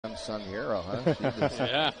unsung hero, huh? She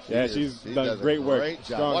does, yeah, she's done great work. Great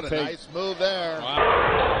job. What a nice move there.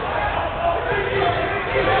 Wow.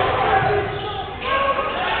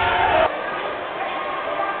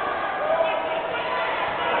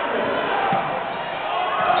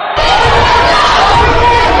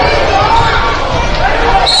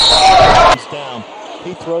 Down.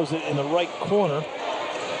 He throws it in the right corner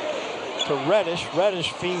to Reddish.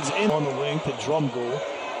 Reddish feeds in on the wing to Drumgoole.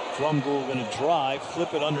 Drumgoole going to drive,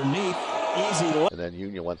 flip it underneath. Easy. And then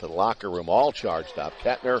Union went to the locker room all charged up.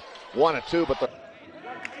 Kettner 1-2, but the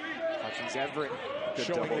Hutchins Everett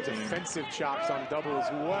showing the defensive chops on double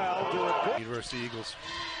as well. University Eagles.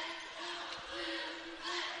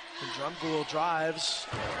 And Drumgoole drives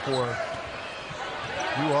For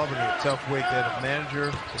New Albany, a tough week. They had a manager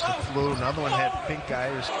with the flu. Another one had pink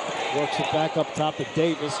eye. Works it back up top to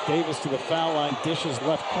Davis. Davis to the foul line, dishes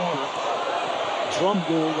left corner.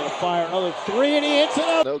 Drumgoole going to fire another three, and he hits it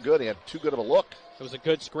up. no good. He had too good of a look. It was a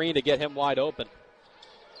good screen to get him wide open.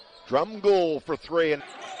 Drumgoole for three. And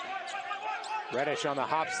Reddish on the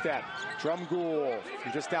hop step. Drumgoole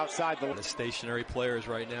just outside the stationary players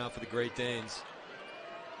right now for the Great Danes.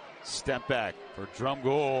 Step back for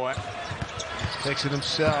Drumgoole. Takes it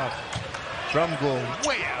himself. Drumgoole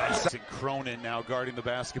way out. Cronin now guarding the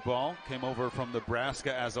basketball. Came over from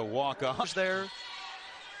Nebraska as a walk-off. there.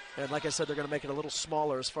 And like I said, they're going to make it a little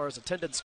smaller as far as attendance.